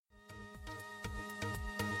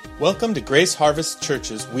Welcome to Grace Harvest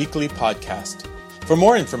Church's weekly podcast. For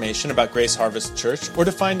more information about Grace Harvest Church, or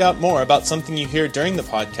to find out more about something you hear during the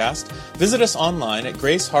podcast, visit us online at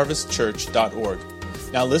graceharvestchurch.org.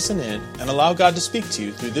 Now listen in and allow God to speak to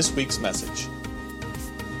you through this week's message.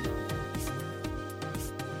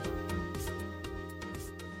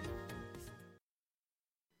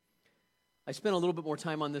 I spent a little bit more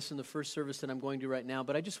time on this in the first service than I'm going to right now,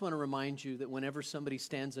 but I just want to remind you that whenever somebody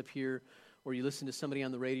stands up here, or you listen to somebody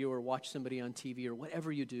on the radio, or watch somebody on TV, or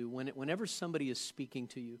whatever you do, whenever somebody is speaking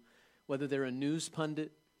to you, whether they're a news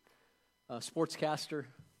pundit, a sportscaster,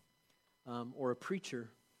 or a preacher,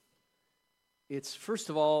 it's, first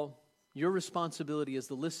of all, your responsibility as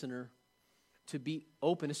the listener to be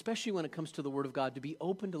open, especially when it comes to the Word of God, to be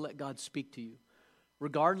open to let God speak to you,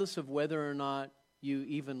 regardless of whether or not you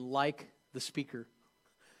even like the speaker.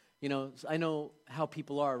 You know, I know how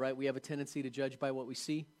people are, right? We have a tendency to judge by what we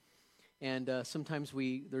see. And sometimes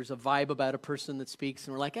there's a vibe about a person that speaks,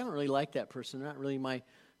 and we're like, I don't really like that person. They're not really my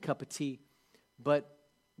cup of tea. But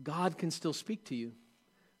God can still speak to you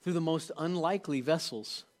through the most unlikely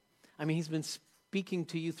vessels. I mean, He's been speaking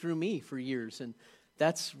to you through me for years, and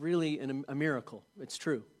that's really a miracle. It's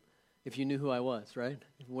true, if you knew who I was, right?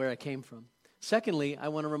 Where I came from. Secondly, I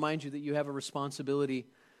want to remind you that you have a responsibility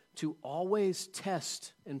to always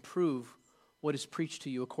test and prove what is preached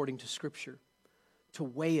to you according to Scripture, to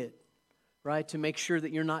weigh it, right? To make sure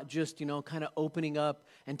that you're not just, kind of opening up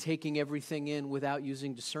and taking everything in without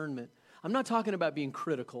using discernment. I'm not talking about being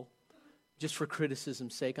critical, just for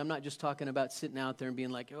criticism's sake. I'm not just talking about sitting out there and being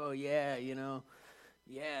like, oh, yeah,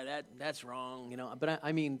 that's wrong, But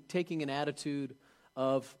I mean taking an attitude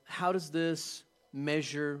of how does this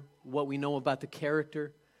measure what we know about the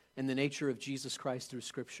character and the nature of Jesus Christ through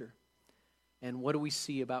Scripture? And what do we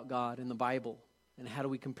see about God in the Bible? And how do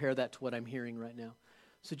we compare that to what I'm hearing right now?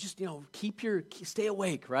 So just, stay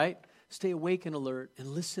awake, right? Stay awake and alert and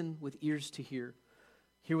listen with ears to hear.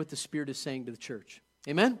 Hear what the Spirit is saying to the church.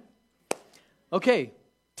 Amen? Okay,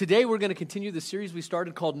 today we're going to continue the series we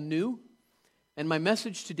started called New. And my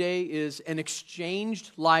message today is an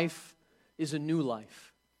exchanged life is a new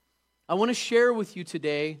life. I want to share with you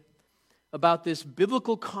today about this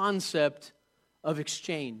biblical concept of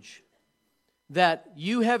exchange. That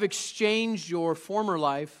you have exchanged your former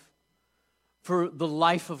life for the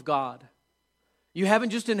life of God. You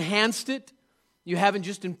haven't just enhanced it, you haven't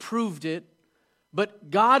just improved it,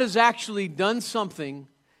 but God has actually done something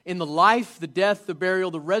in the life, the death, the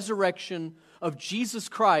burial, the resurrection of Jesus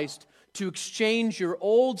Christ to exchange your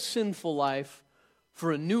old sinful life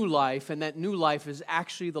for a new life, and that new life is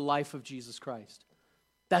actually the life of Jesus Christ.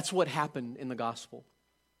 That's what happened in the gospel.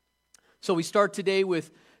 So we start today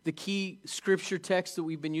with the key scripture text that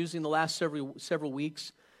we've been using the last several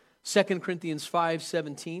weeks, 2 Corinthians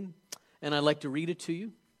 5:17, and I'd like to read it to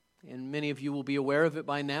you, and many of you will be aware of it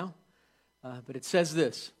by now, but it says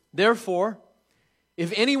this: Therefore,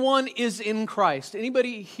 if anyone is in Christ,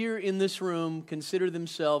 anybody here in this room consider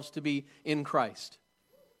themselves to be in Christ?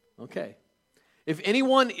 Okay. If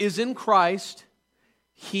anyone is in Christ,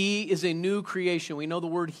 he is a new creation. We know the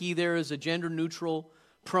word he there is a gender-neutral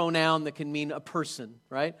pronoun that can mean a person,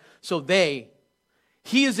 right? So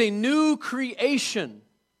he is a new creation.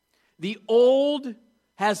 The old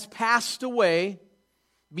has passed away.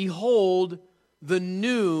 Behold, the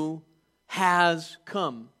new has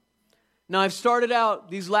come. Now, I've started out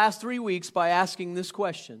these last 3 weeks by asking this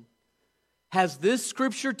question. Has this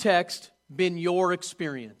scripture text been your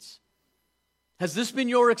experience? Has this been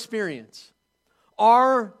your experience?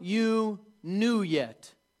 Are you new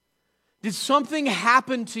yet? Did something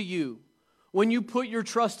happen to you when you put your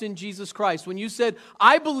trust in Jesus Christ? When you said,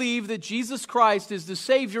 I believe that Jesus Christ is the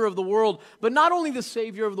Savior of the world, but not only the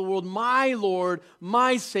Savior of the world, my Lord,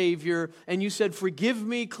 my Savior, and you said, forgive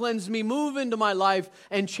me, cleanse me, move into my life,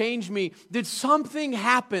 and change me. Did something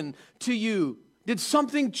happen to you? Did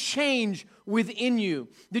something change within you?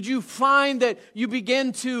 Did you find that you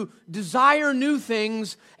began to desire new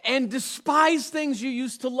things and despise things you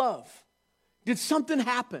used to love? Did something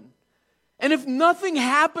happen? And if nothing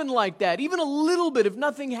happened like that, even a little bit, if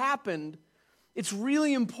nothing happened, it's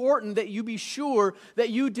really important that you be sure that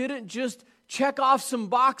you didn't just check off some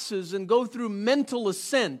boxes and go through mental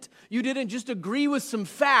assent. You didn't just agree with some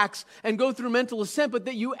facts and go through mental assent, but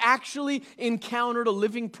that you actually encountered a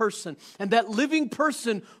living person. And that living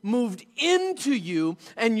person moved into you,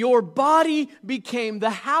 and your body became the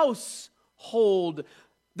household,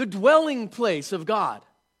 the dwelling place of God.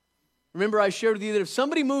 Remember, I shared with you that if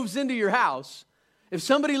somebody moves into your house, if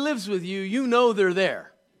somebody lives with you, you know they're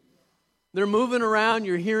there. They're moving around,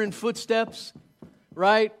 you're hearing footsteps,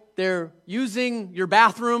 right? They're using your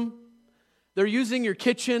bathroom. They're using your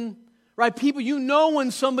kitchen, right? People, you know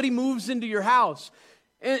when somebody moves into your house.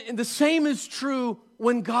 And the same is true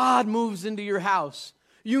when God moves into your house.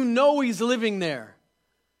 You know He's living there.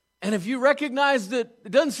 And if you recognize that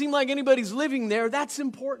it doesn't seem like anybody's living there, that's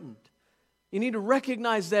important. You need to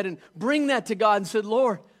recognize that and bring that to God and say,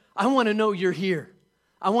 Lord, I want to know You're here.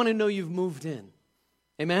 I want to know You've moved in.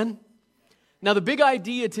 Amen? Now, the big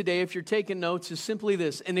idea today, if you're taking notes, is simply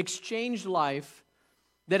this. An exchanged life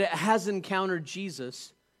that has encountered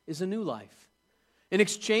Jesus is a new life. An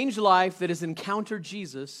exchanged life that has encountered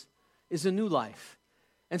Jesus is a new life.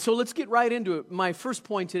 And so let's get right into it. My first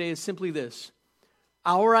point today is simply this.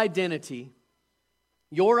 Our identity,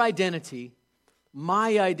 your identity,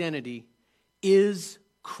 my identity is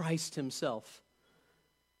Christ Himself.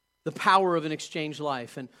 The power of an exchanged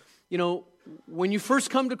life. And, you know, when you first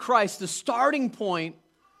come to Christ, the starting point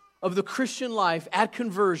of the Christian life at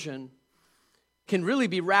conversion can really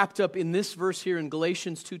be wrapped up in this verse here in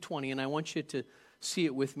Galatians 2:20, and I want you to see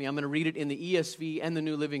it with me. I'm going to read it in the ESV and the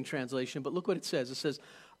New Living Translation, but look what it says. It says,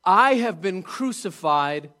 I have been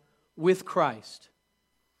crucified with Christ.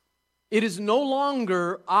 It is no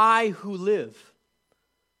longer I who live,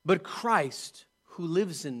 but Christ who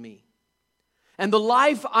lives in me. And the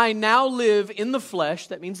life I now live in the flesh,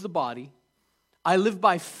 that means the body, I live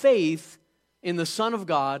by faith in the Son of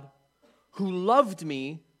God who loved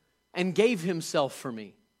me and gave Himself for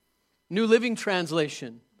me. New Living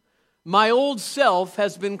Translation. My old self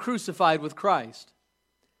has been crucified with Christ.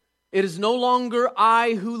 It is no longer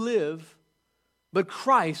I who live, but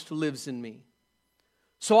Christ who lives in me.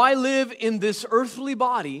 So I live in this earthly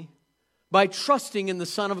body by trusting in the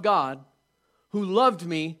Son of God who loved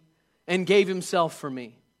me and gave Himself for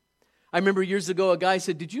me. I remember years ago a guy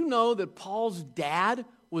said, did you know that Paul's dad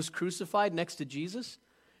was crucified next to Jesus?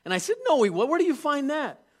 And I said, no, where do you find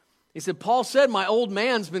that? He said, Paul said, my old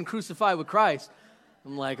man's been crucified with Christ.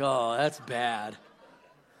 I'm like, oh, that's bad.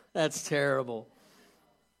 That's terrible.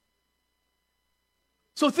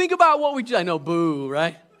 So think about what I know, boo,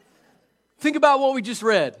 right? Think about what we just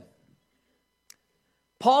read.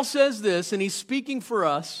 Paul says this, and he's speaking for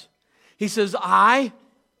us. He says, I,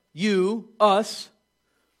 you, us,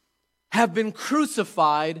 have been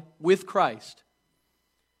crucified with Christ.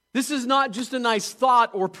 This is not just a nice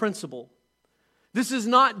thought or principle. This is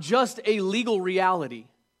not just a legal reality.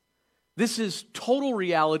 This is total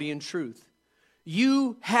reality and truth.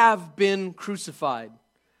 You have been crucified.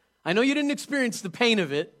 I know you didn't experience the pain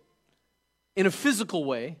of it in a physical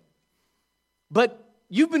way, but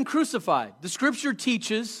you've been crucified. The Scripture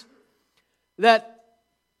teaches that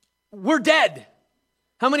we're dead.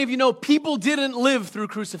 How many of you know people didn't live through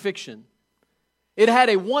crucifixion? It had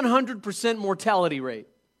a 100% mortality rate.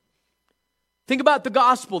 Think about the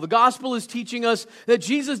gospel. The gospel is teaching us that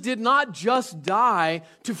Jesus did not just die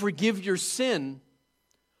to forgive your sin,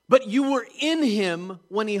 but you were in Him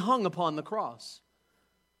when He hung upon the cross.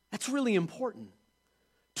 That's really important.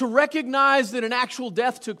 To recognize that an actual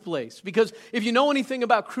death took place. Because if you know anything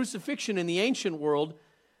about crucifixion in the ancient world,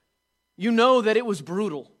 you know that it was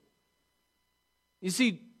brutal. You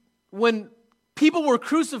see, when people were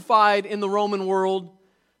crucified in the Roman world,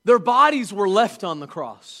 their bodies were left on the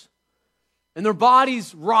cross. And their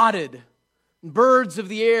bodies rotted. Birds of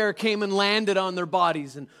the air came and landed on their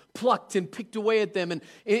bodies and plucked and picked away at them. And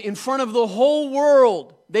in front of the whole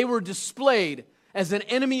world, they were displayed as an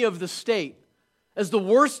enemy of the state, as the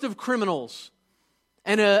worst of criminals,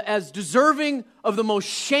 and as deserving of the most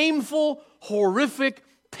shameful, horrific,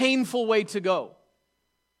 painful way to go.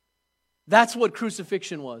 That's what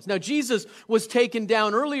crucifixion was. Now, Jesus was taken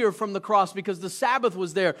down earlier from the cross because the Sabbath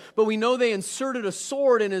was there, but we know they inserted a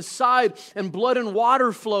sword in His side and blood and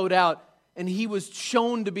water flowed out, and He was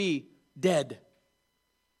shown to be dead.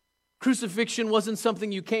 Crucifixion wasn't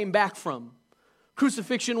something you came back from.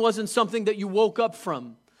 Crucifixion wasn't something that you woke up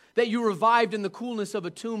from, that you revived in the coolness of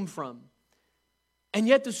a tomb from. And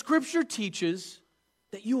yet the Scripture teaches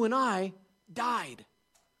that you and I died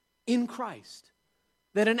in Christ.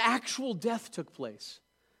 That an actual death took place.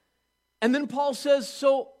 And then Paul says,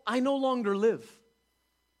 so I no longer live.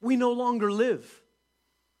 We no longer live.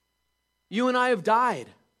 You and I have died.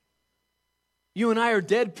 You and I are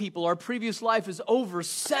dead people. Our previous life is over.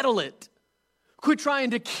 Settle it. Quit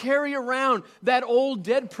trying to carry around that old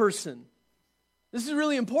dead person. This is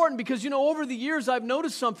really important because, over the years I've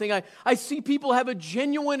noticed something. I see people have a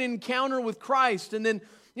genuine encounter with Christ, and then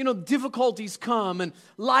difficulties come and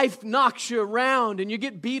life knocks you around and you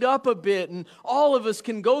get beat up a bit, and all of us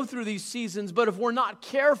can go through these seasons, but if we're not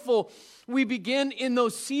careful, we begin in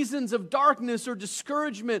those seasons of darkness or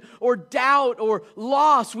discouragement or doubt or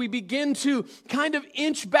loss. We begin to kind of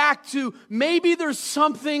inch back to maybe there's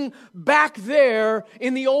something back there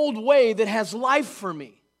in the old way that has life for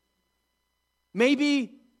me.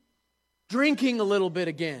 Maybe drinking a little bit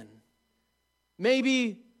again.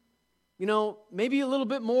 Maybe a little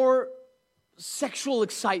bit more sexual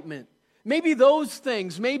excitement. Maybe those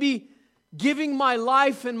things. Maybe giving my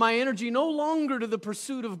life and my energy no longer to the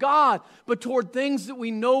pursuit of God, but toward things that we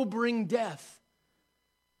know bring death.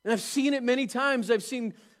 And I've seen it many times. I've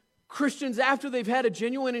seen Christians, after they've had a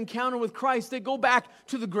genuine encounter with Christ, they go back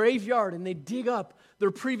to the graveyard and they dig up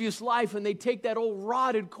their previous life and they take that old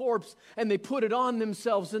rotted corpse and they put it on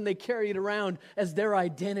themselves and they carry it around as their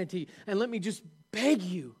identity. And let me just beg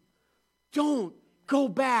you, don't go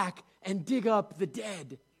back and dig up the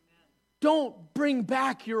dead. Don't bring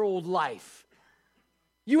back your old life.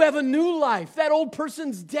 You have a new life. That old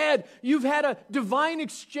person's dead. You've had a divine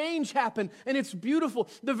exchange happen, and it's beautiful.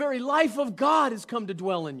 The very life of God has come to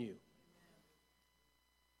dwell in you.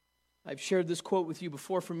 I've shared this quote with you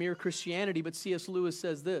before from Mere Christianity, but C.S. Lewis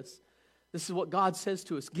says this. This is what God says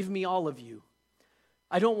to us. Give me all of you.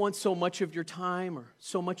 I don't want so much of your time or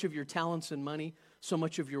so much of your talents and money, so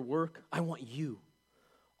much of your work. I want you,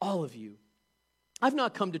 all of you. I've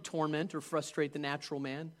not come to torment or frustrate the natural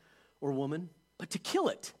man or woman, but to kill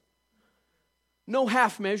it. No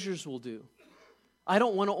half measures will do. I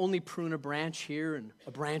don't want to only prune a branch here and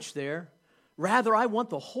a branch there. Rather, I want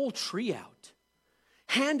the whole tree out.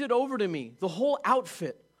 Hand it over to me, the whole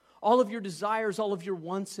outfit, all of your desires, all of your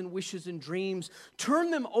wants and wishes and dreams.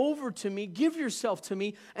 Turn them over to me, give yourself to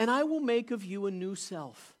me, and I will make of you a new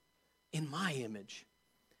self in my image.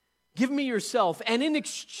 Give me yourself, and in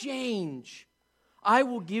exchange, I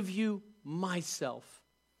will give you myself.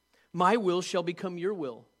 My will shall become your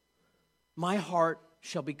will. My heart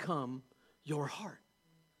shall become your heart.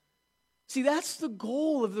 See, that's the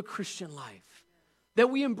goal of the Christian life. That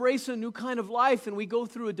we embrace a new kind of life and we go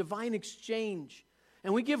through a divine exchange.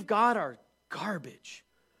 And we give God our garbage,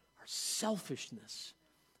 our selfishness,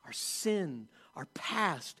 our sin, our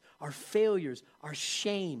past, our failures, our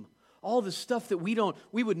shame. All the stuff that we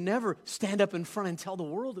would never stand up in front and tell the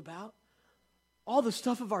world about. All the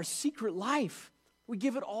stuff of our secret life, we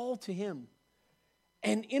give it all to Him.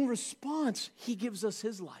 And in response, He gives us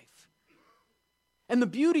His life. And the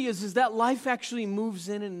beauty is that life actually moves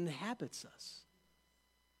in and inhabits us.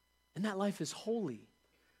 And that life is holy.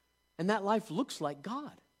 And that life looks like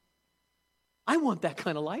God. I want that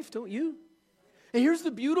kind of life, don't you? And here's the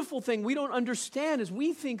beautiful thing we don't understand is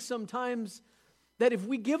we think sometimes that if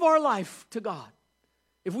we give our life to God,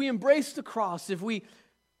 if we embrace the cross, if we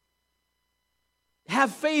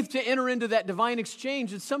have faith to enter into that divine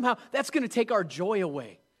exchange, that somehow that's going to take our joy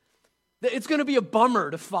away. That it's going to be a bummer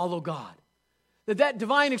to follow God. That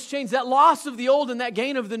divine exchange, that loss of the old and that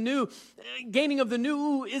gaining of the new,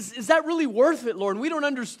 is that really worth it, Lord? And we don't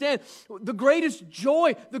understand. The greatest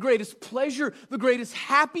joy, the greatest pleasure, the greatest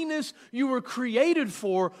happiness you were created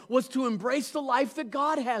for was to embrace the life that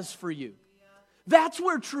God has for you. That's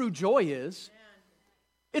where true joy is.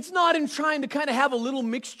 It's not in trying to kind of have a little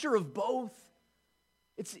mixture of both.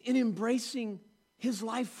 It's in embracing His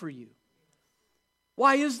life for you.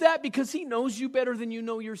 Why is that? Because He knows you better than you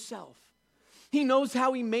know yourself. He knows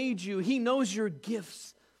how He made you. He knows your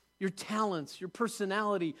gifts, your talents, your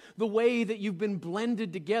personality, the way that you've been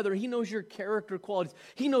blended together. He knows your character qualities.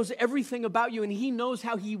 He knows everything about you, and He knows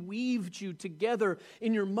how He weaved you together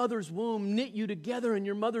in your mother's womb, knit you together in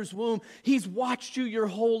your mother's womb. He's watched you your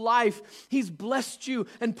whole life. He's blessed you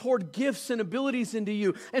and poured gifts and abilities into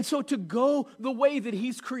you. And so to go the way that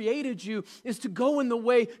He's created you is to go in the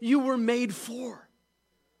way you were made for,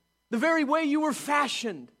 the very way you were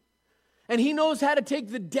fashioned. And He knows how to take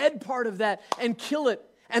the dead part of that and kill it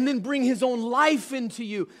and then bring His own life into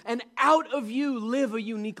you and out of you live a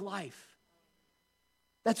unique life.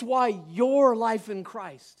 That's why your life in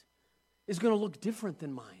Christ is going to look different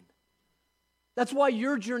than mine. That's why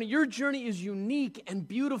your journey is unique and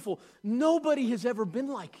beautiful. Nobody has ever been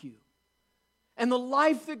like you. And the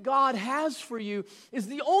life that God has for you is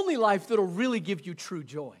the only life that will really give you true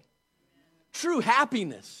joy, true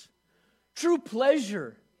happiness, true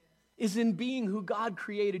pleasure. Is in being who God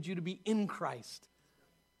created you to be in Christ.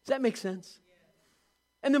 Does that make sense?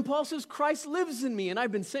 And then Paul says, Christ lives in me. And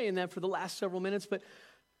I've been saying that for the last several minutes, but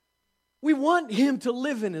we want Him to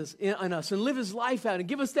live in us and live His life out and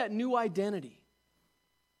give us that new identity.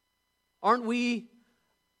 Aren't we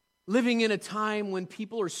living in a time when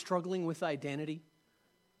people are struggling with identity?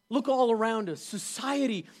 Look all around us.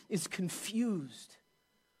 Society is confused.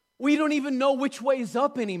 We don't even know which way is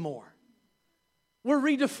up anymore. We're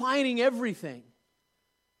redefining everything.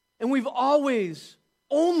 And we've always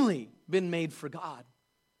only been made for God.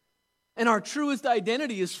 And our truest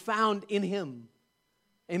identity is found in Him.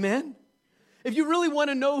 Amen? If you really want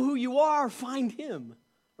to know who you are, find Him.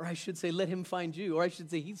 Or I should say, let Him find you. Or I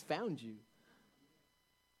should say, He's found you.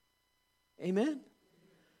 Amen?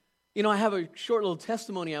 You know, I have a short little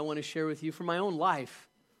testimony I want to share with you from my own life.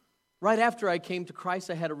 Right after I came to Christ,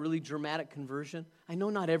 I had a really dramatic conversion. I know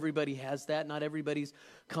not everybody has that. Not everybody's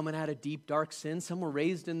coming out of deep, dark sin. Some were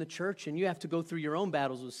raised in the church, and you have to go through your own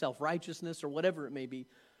battles with self-righteousness or whatever it may be,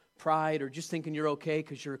 pride, or just thinking you're okay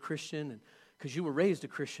because you're a Christian and because you were raised a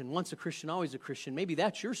Christian. Once a Christian, always a Christian. Maybe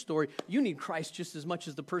that's your story. You need Christ just as much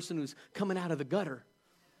as the person who's coming out of the gutter.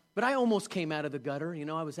 But I almost came out of the gutter. You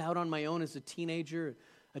know, I was out on my own as a teenager,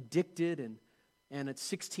 addicted, and at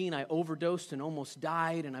 16, I overdosed and almost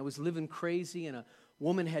died, and I was living crazy, and a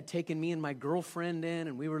woman had taken me and my girlfriend in,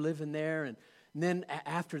 and we were living there, and then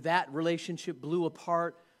after that relationship blew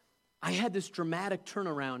apart, I had this dramatic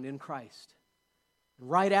turnaround in Christ.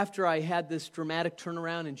 Right after I had this dramatic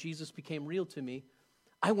turnaround and Jesus became real to me,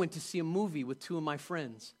 I went to see a movie with two of my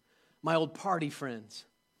friends, my old party friends.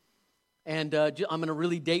 And I'm going to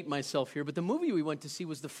really date myself here, but the movie we went to see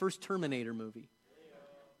was the first Terminator movie.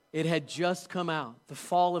 It had just come out, the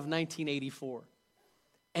fall of 1984.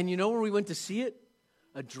 And you know where we went to see it?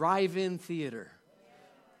 A drive-in theater.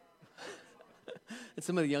 And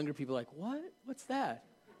some of the younger people are like, what? What's that?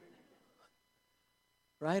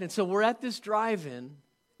 Right? And so we're at this drive-in.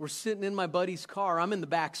 We're sitting in my buddy's car. I'm in the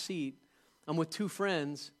back seat. I'm with two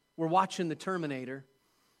friends. We're watching the Terminator.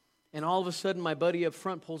 And all of a sudden, my buddy up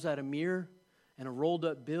front pulls out a mirror and a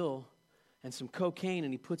rolled-up bill and some cocaine,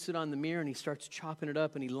 and he puts it on the mirror, and he starts chopping it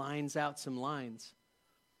up, and he lines out some lines.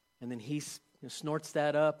 And then he snorts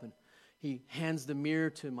that up, and he hands the mirror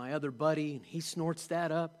to my other buddy, and he snorts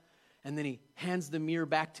that up, and then he hands the mirror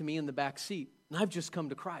back to me in the back seat. And I've just come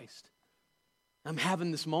to Christ. I'm having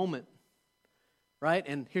this moment, right?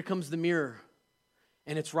 And here comes the mirror,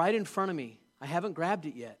 and it's right in front of me. I haven't grabbed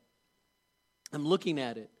it yet. I'm looking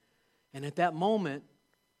at it, and at that moment,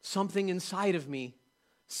 something inside of me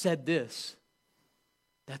said this: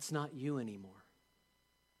 that's not you anymore.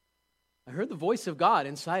 I heard the voice of God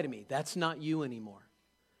inside of me. That's not you anymore.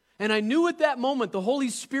 And I knew at that moment the Holy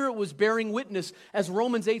Spirit was bearing witness. As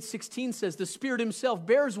Romans 8:16 says, the Spirit Himself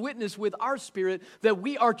bears witness with our spirit that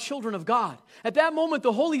we are children of God. At that moment,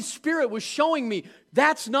 the Holy Spirit was showing me,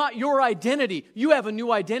 that's not your identity. You have a new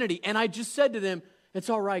identity. And I just said to them, it's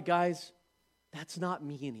all right, guys. That's not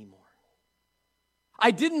me anymore. I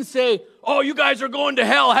didn't say, oh, you guys are going to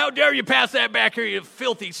hell. How dare you pass that back here, you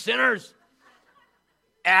filthy sinners,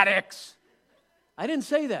 addicts. I didn't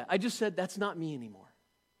say that. I just said, that's not me anymore.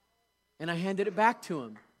 And I handed it back to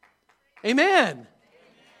him. Amen.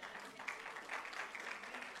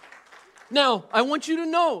 Now, I want you to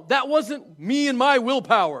know that wasn't me and my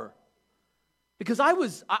willpower. Because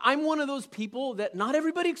I'm one of those people that not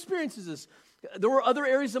everybody experiences this. There were other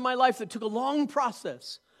areas of my life that took a long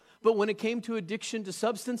process. But when it came to addiction to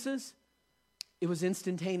substances, it was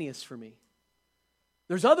instantaneous for me.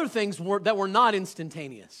 There's other things that were not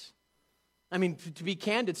instantaneous. I mean, to be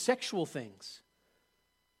candid, sexual things.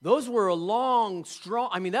 Those were a long,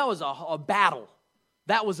 strong, that was a battle.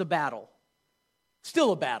 That was a battle.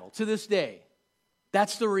 Still a battle to this day.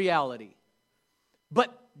 That's the reality.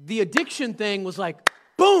 But the addiction thing was like,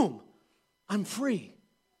 boom, I'm free.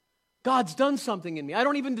 God's done something in me. I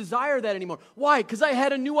don't even desire that anymore. Why? Because I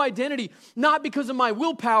had a new identity, not because of my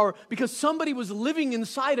willpower, because somebody was living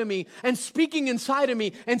inside of me and speaking inside of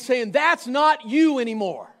me and saying, that's not you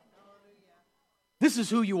anymore. This is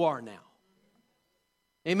who you are now.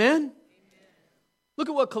 Amen? Look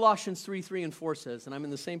at what Colossians 3 and 4 says, and I'm in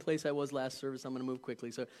the same place I was last service. I'm going to move quickly.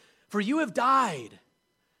 So, for you have died.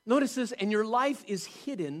 Notice this, and your life is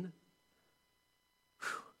hidden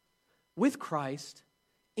with Christ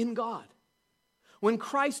in God. When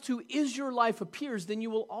Christ, who is your life, appears, then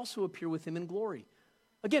you will also appear with Him in glory.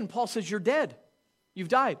 Again, Paul says you're dead. You've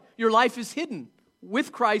died. Your life is hidden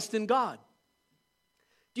with Christ in God.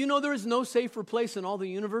 Do you know there is no safer place in all the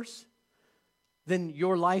universe than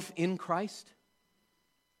your life in Christ?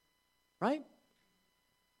 Right?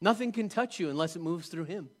 Nothing can touch you unless it moves through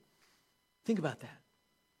Him. Think about that.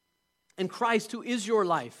 And Christ, who is your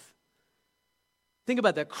life. Think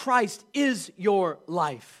about that. Christ is your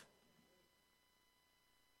life.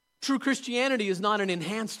 True Christianity is not an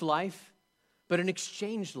enhanced life, but an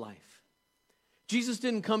exchanged life. Jesus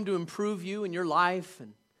didn't come to improve you in your life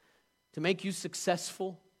and to make you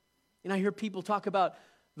successful. I hear people talk about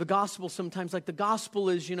the gospel sometimes, like the gospel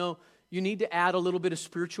is, you need to add a little bit of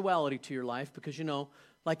spirituality to your life because,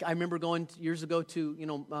 like I remember going years ago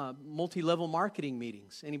to, multi-level marketing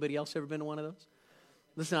meetings. Anybody else ever been to one of those?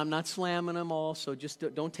 Listen, I'm not slamming them all, so just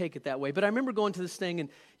don't take it that way. But I remember going to this thing, and,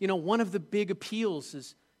 one of the big appeals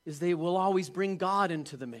is they will always bring God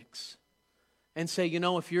into the mix and say,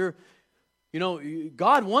 if you're,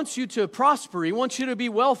 God wants you to prosper. He wants you to be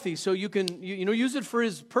wealthy so you can, use it for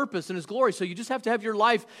His purpose and His glory. So you just have to have your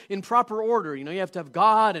life in proper order. You have to have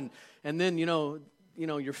God and then,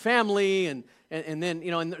 your family and then,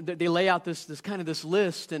 and they lay out this kind of this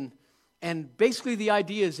list. And basically the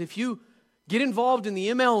idea is if you get involved in the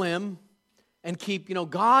MLM and keep,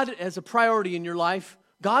 God as a priority in your life,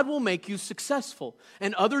 God will make you successful.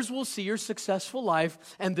 And others will see your successful life,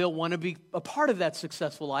 and they'll want to be a part of that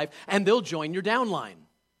successful life, and they'll join your downline.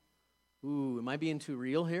 Ooh, am I being too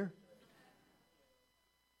real here?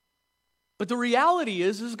 But the reality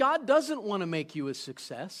is God doesn't want to make you a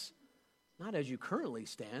success, not as you currently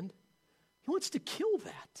stand. He wants to kill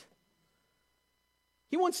that.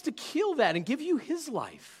 He wants to kill that and give you His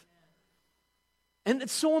life. And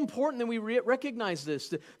it's so important that we recognize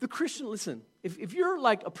this. The Christian, listen, if you're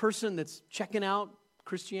like a person that's checking out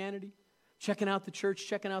Christianity, checking out the church,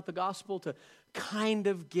 checking out the gospel to kind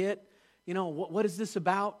of get, what is this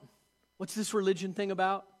about? What's this religion thing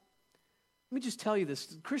about? Let me just tell you this.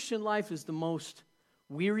 The Christian life is the most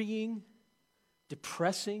wearying,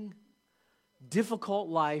 depressing, difficult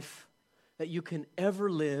life that you can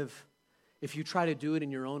ever live if you try to do it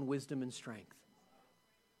in your own wisdom and strength.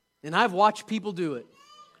 And I've watched people do it.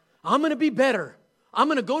 I'm going to be better. I'm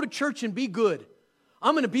going to go to church and be good.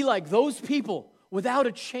 I'm going to be like those people without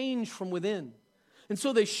a change from within. And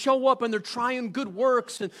so they show up and they're trying good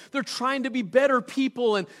works and they're trying to be better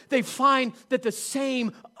people and they find that the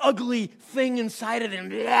same ugly thing inside of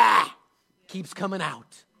them keeps coming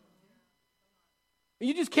out. And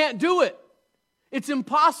you just can't do it. It's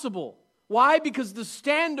impossible. Why? Because the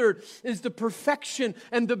standard is the perfection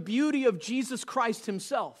and the beauty of Jesus Christ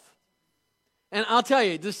Himself. And I'll tell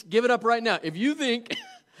you, just give it up right now. If you think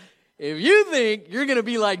you're going to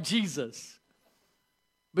be like Jesus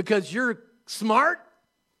because you're smart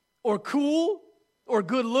or cool or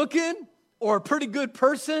good looking or a pretty good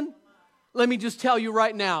person, let me just tell you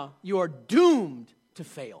right now, you are doomed to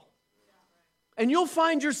fail. And you'll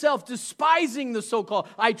find yourself despising the so-called,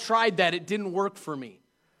 I tried that, it didn't work for me.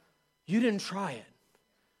 You didn't try it.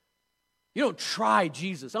 You don't try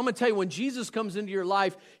Jesus. I'm going to tell you, when Jesus comes into your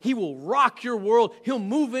life, He will rock your world. He'll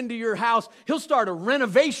move into your house. He'll start a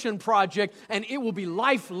renovation project, and it will be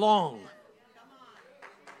lifelong.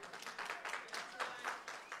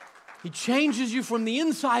 He changes you from the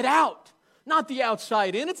inside out, not the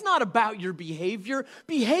outside in. It's not about your behavior.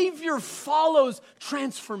 Behavior follows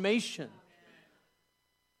transformation.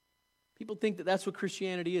 People think that that's what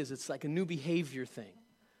Christianity is. It's like a new behavior thing.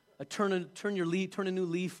 Turn a new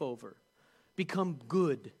leaf over. Become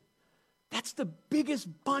good. That's the biggest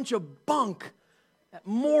bunch of bunk. That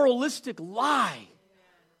moralistic lie.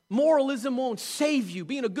 Moralism won't save you.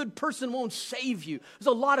 Being a good person won't save you. There's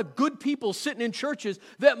a lot of good people sitting in churches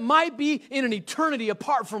that might be in an eternity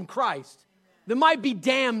apart from Christ. That might be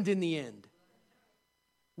damned in the end.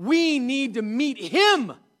 We need to meet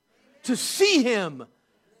Him, to see Him,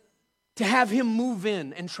 to have Him move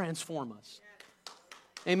in and transform us.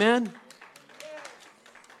 Amen?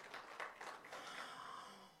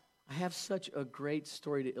 I have such a great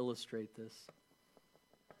story to illustrate this.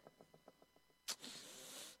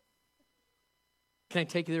 Can I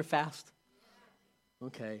take you there fast?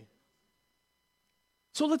 Okay.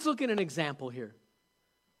 So let's look at an example here.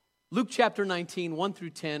 Luke chapter 19, 1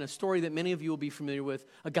 through 10, a story that many of you will be familiar with,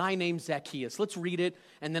 a guy named Zacchaeus. Let's read it,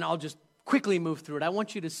 and then I'll just quickly move through it. I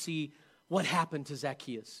want you to see what happened to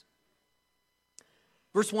Zacchaeus.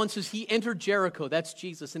 Verse 1 says, He entered Jericho, that's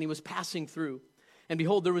Jesus, and He was passing through. And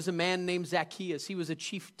behold, there was a man named Zacchaeus. He was a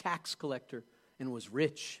chief tax collector and was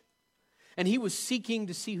rich. And he was seeking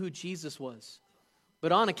to see who Jesus was.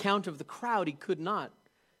 But on account of the crowd, he could not,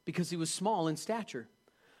 because he was small in stature.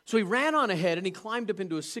 So he ran on ahead, and he climbed up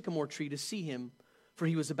into a sycamore tree to see him, for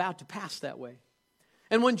he was about to pass that way.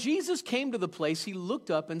 And when Jesus came to the place, he looked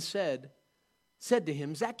up and said to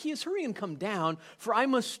him, Zacchaeus, hurry and come down, for I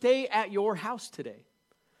must stay at your house today.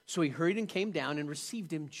 So he hurried and came down and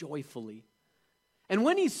received him joyfully. And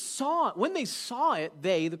when they saw it,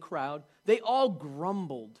 the crowd, they all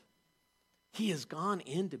grumbled. He has gone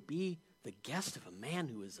in to be the guest of a man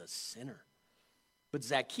who is a sinner. But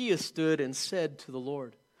Zacchaeus stood and said to the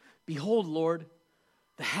Lord, Behold, Lord,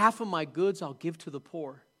 the half of my goods I'll give to the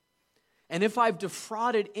poor. And if I've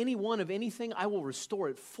defrauded anyone of anything, I will restore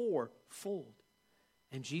it fourfold.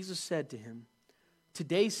 And Jesus said to him,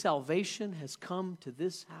 "Today salvation has come to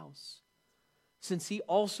this house, since he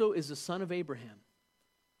also is a son of Abraham.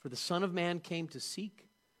 For the Son of Man came to seek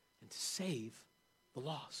and to save the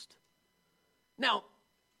lost." Now,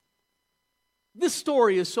 this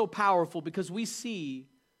story is so powerful because we see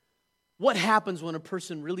what happens when a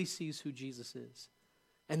person really sees who Jesus is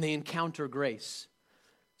and they encounter grace.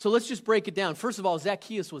 So let's just break it down. First of all,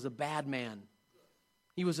 Zacchaeus was a bad man.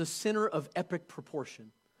 He was a sinner of epic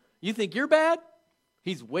proportion. You think you're bad?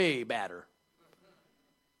 He's way badder.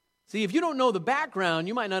 See, if you don't know the background,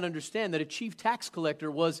 you might not understand that a chief tax collector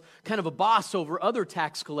was kind of a boss over other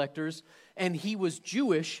tax collectors, and he was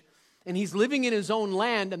Jewish, and he's living in his own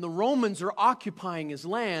land, and the Romans are occupying his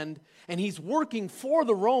land, and he's working for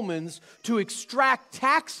the Romans to extract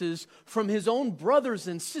taxes from his own brothers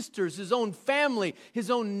and sisters, his own family, his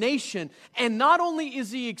own nation. And not only is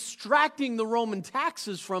he extracting the Roman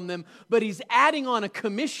taxes from them, but he's adding on a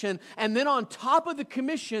commission, and then on top of the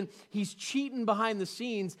commission, he's cheating behind the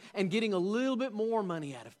scenes and getting a little bit more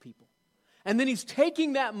money out of people. And then he's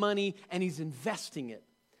taking that money and he's investing it,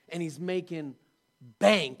 and he's making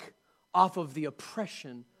bank off of the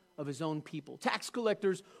oppression of his own people. Tax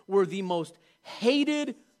collectors were the most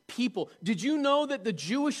hated people. Did you know that the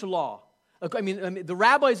Jewish law, the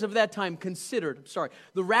rabbis of that time considered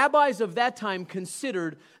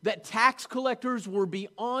that tax collectors were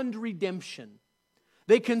beyond redemption.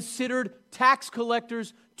 They considered tax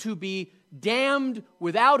collectors to be damned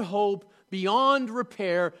without hope, beyond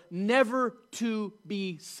repair, never to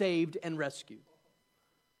be saved and rescued.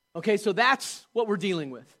 Okay, so that's what we're dealing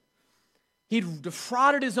with. He'd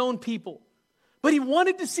defrauded his own people, but he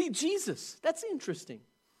wanted to see Jesus. That's interesting.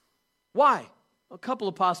 Why? A couple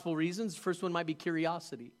of possible reasons. First one might be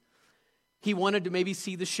curiosity. He wanted to maybe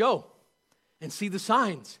see the show and see the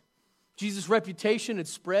signs. Jesus' reputation had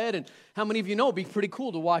spread, and how many of you know it'd be pretty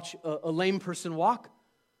cool to watch a lame person walk,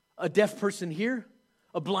 a deaf person hear,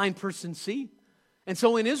 a blind person see? And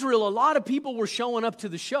so in Israel, a lot of people were showing up to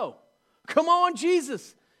the show. Come on,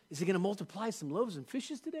 Jesus. Is he going to multiply some loaves and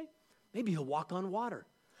fishes today? Maybe he'll walk on water.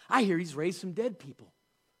 I hear he's raised some dead people.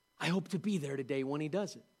 I hope to be there today when he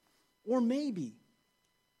does it. Or maybe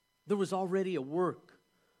there was already a work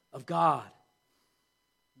of God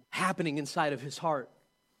happening inside of his heart,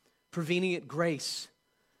 prevening it grace.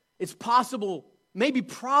 It's possible, maybe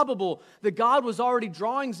probable, that God was already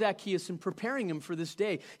drawing Zacchaeus and preparing him for this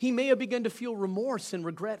day. He may have begun to feel remorse and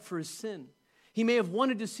regret for his sin. He may have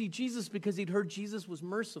wanted to see Jesus because he'd heard Jesus was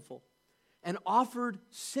merciful and offered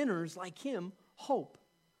sinners like him hope.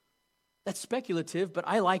 That's speculative, but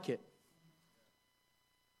I like it.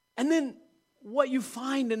 And then what you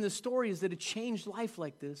find in the story is that a changed life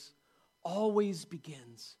like this always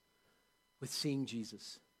begins with seeing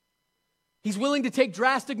Jesus. He's willing to take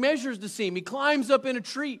drastic measures to see him. He climbs up in a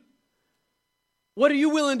tree. What are you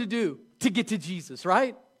willing to do to get to Jesus,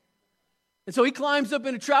 right? And so he climbs up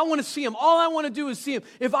in a tree. I want to see him. All I want to do is see him.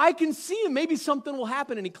 If I can see him, maybe something will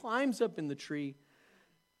happen. And he climbs up in the tree.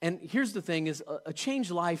 And here's the thing is a changed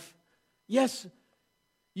life, yes,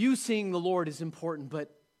 you seeing the Lord is important,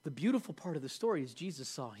 but the beautiful part of the story is Jesus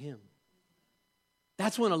saw him.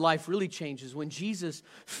 That's when a life really changes, when Jesus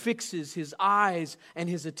fixes his eyes and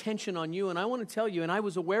his attention on you. And I want to tell you, and I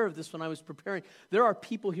was aware of this when I was preparing, there are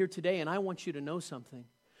people here today, and I want you to know something.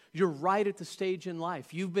 You're right at the stage in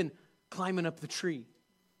life. You've been climbing up the tree.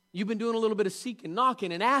 You've been doing a little bit of seeking,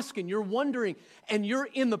 knocking, and asking. You're wondering, and you're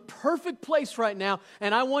in the perfect place right now.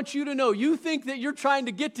 And I want you to know, you think that you're trying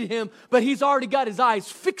to get to him, but he's already got his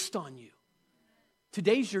eyes fixed on you.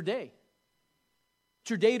 Today's your day. It's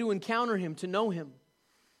your day to encounter him, to know him.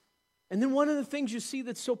 And then one of the things you see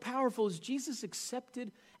that's so powerful is Jesus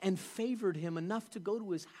accepted and favored him enough to go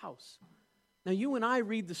to his house. Now, you and I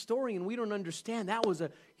read the story and we don't understand that was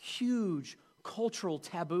a huge cultural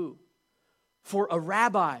taboo for a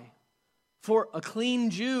rabbi, for a clean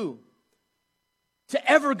Jew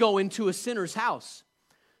to ever go into a sinner's house.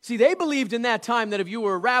 See, they believed in that time that if you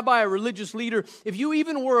were a rabbi, a religious leader, if you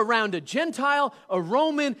even were around a Gentile, a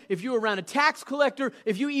Roman, if you were around a tax collector,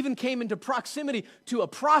 if you even came into proximity to a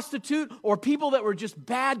prostitute or people that were just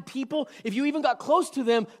bad people, if you even got close to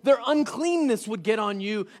them, their uncleanness would get on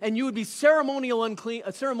you and you would be ceremonially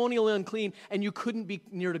unclean and you couldn't be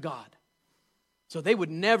near to God. So they would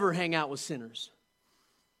never hang out with sinners.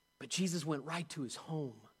 But Jesus went right to his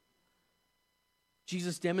home.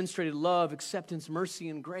 Jesus demonstrated love, acceptance, mercy,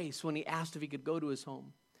 and grace when he asked if he could go to his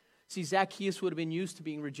home. See, Zacchaeus would have been used to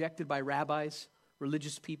being rejected by rabbis,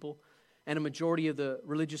 religious people, and a majority of the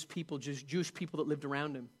religious people, just Jewish people that lived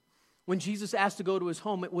around him. When Jesus asked to go to his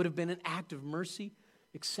home, it would have been an act of mercy,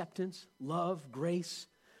 acceptance, love, grace,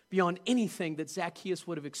 beyond anything that Zacchaeus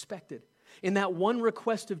would have expected. In that one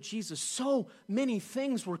request of Jesus, so many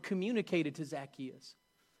things were communicated to Zacchaeus.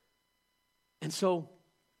 And so,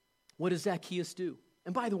 what does Zacchaeus do?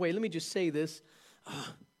 And by the way, let me just say this.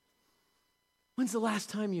 When's the last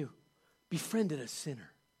time you befriended a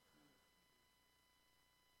sinner?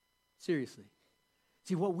 Seriously.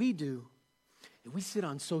 See, what we do is we sit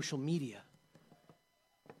on social media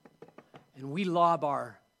and we lob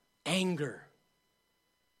our anger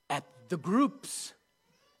at the groups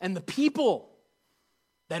and the people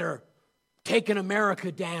that are taking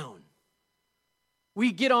America down.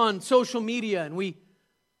 We get on social media and we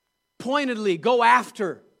pointedly go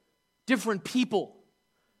after different people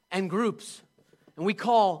and groups. And we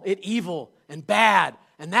call it evil and bad.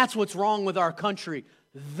 And that's what's wrong with our country.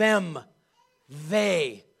 Them,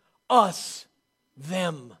 they, us,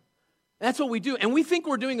 them. That's what we do. And we think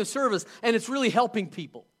we're doing a service and it's really helping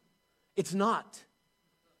people. It's not.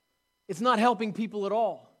 It's not helping people at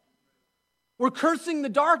all. We're cursing the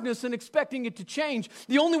darkness and expecting it to change.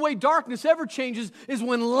 The only way darkness ever changes is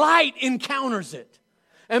when light encounters it.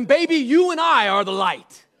 And baby, you and I are the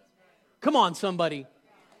light. Come on, somebody.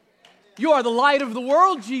 You are the light of the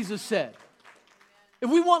world, Jesus said.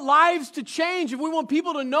 If we want lives to change, if we want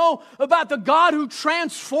people to know about the God who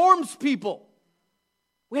transforms people,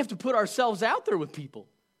 we have to put ourselves out there with people.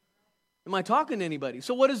 Am I talking to anybody?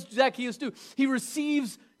 So what does Zacchaeus do? He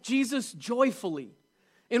receives Jesus joyfully.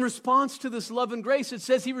 In response to this love and grace, it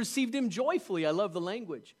says he received him joyfully. I love the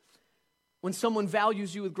language. When someone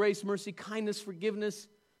values you with grace, mercy, kindness, forgiveness,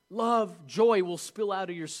 love, joy will spill out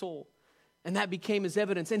of your soul. And that became his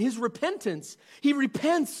evidence. And his repentance, he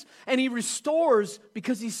repents and he restores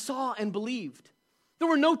because he saw and believed. There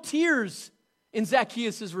were no tears in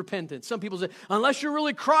Zacchaeus' repentance. Some people say, unless you're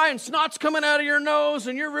really crying, snot's coming out of your nose,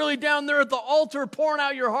 and you're really down there at the altar pouring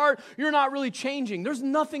out your heart, you're not really changing. There's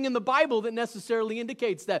nothing in the Bible that necessarily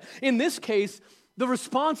indicates that. In this case, the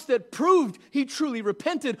response that proved he truly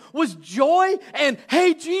repented was joy and,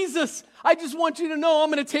 hey, Jesus, I just want you to know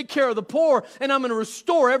I'm going to take care of the poor and I'm going to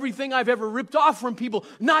restore everything I've ever ripped off from people.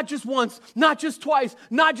 Not just once, not just twice,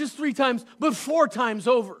 not just 3 times, but 4 times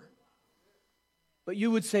over. But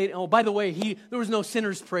you would say, oh, by the way, there was no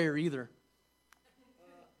sinner's prayer either.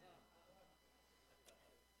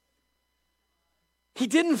 He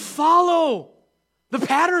didn't follow the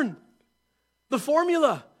pattern, the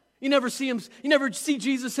formula. You never see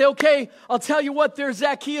Jesus say, okay, I'll tell you what there,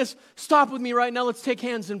 Zacchaeus, stop with me right now. Let's take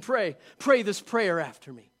hands and pray. Pray this prayer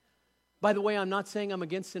after me. By the way, I'm not saying I'm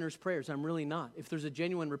against sinners' prayers. I'm really not. If there's a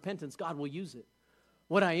genuine repentance, God will use it.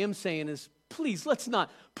 What I am saying is, please, let's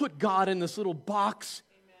not put God in this little box.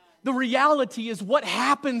 Amen. The reality is what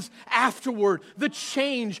happens afterward, the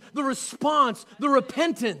change, the response, the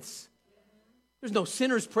repentance. There's no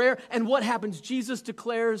sinner's prayer. And what happens? Jesus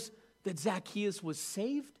declares that Zacchaeus was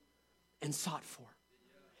saved and sought for.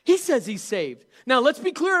 He says he's saved. Now, let's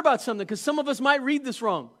be clear about something, because some of us might read this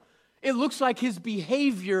wrong. It looks like his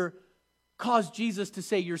behavior caused Jesus to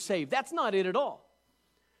say you're saved. That's not it at all.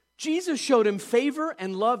 Jesus showed him favor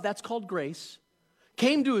and love, that's called grace,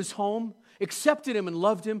 came to his home, accepted him and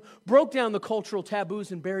loved him, broke down the cultural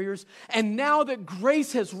taboos and barriers, and now that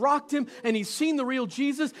grace has rocked him and he's seen the real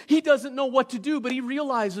Jesus, he doesn't know what to do, but he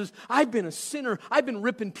realizes, I've been a sinner, I've been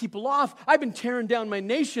ripping people off, I've been tearing down my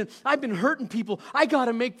nation, I've been hurting people, I got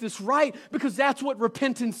to make this right, because that's what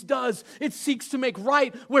repentance does. It seeks to make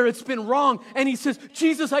right where it's been wrong, and he says,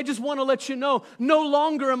 Jesus, I just want to let you know, no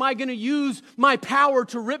longer am I going to use my power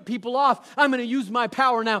to rip people off. I'm going to use my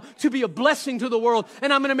power now to be a blessing to the world,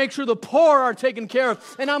 and I'm going to make sure the poor are taken care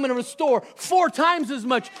of, and I'm going to restore 4 times as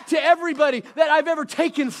much to everybody that I've ever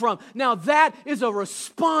taken from. Now that is a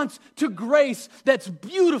response to grace that's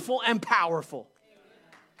beautiful and powerful.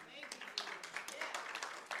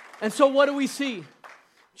 And so what do we see?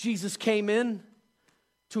 Jesus came in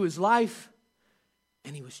to his life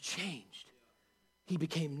and he was changed. He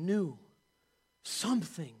became new.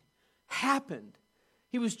 Something happened.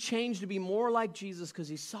 He was changed to be more like Jesus because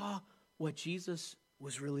he saw what Jesus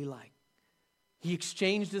was really like. He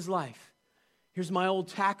exchanged his life. Here's my old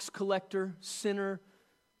tax collector, sinner,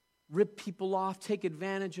 rip people off, take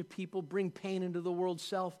advantage of people, bring pain into the world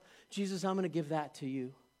self. Jesus, I'm going to give that to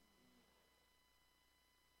you.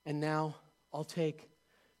 And now I'll take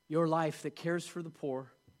your life that cares for the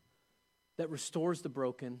poor, that restores the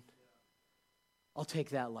broken. I'll take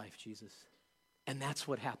that life, Jesus. And that's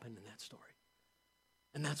what happened in that story.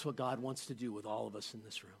 And that's what God wants to do with all of us in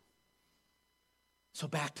this room. So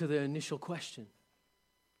back to the initial question.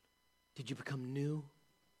 Did you become new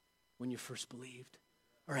when you first believed?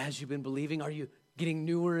 Or as you've been believing, are you getting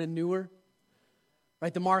newer and newer?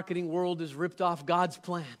 Right? The marketing world has ripped off God's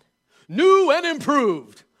plan. New and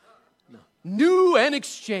improved. No. New and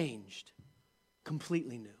exchanged.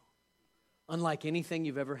 Completely new. Unlike anything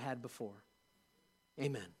you've ever had before.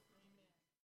 Amen.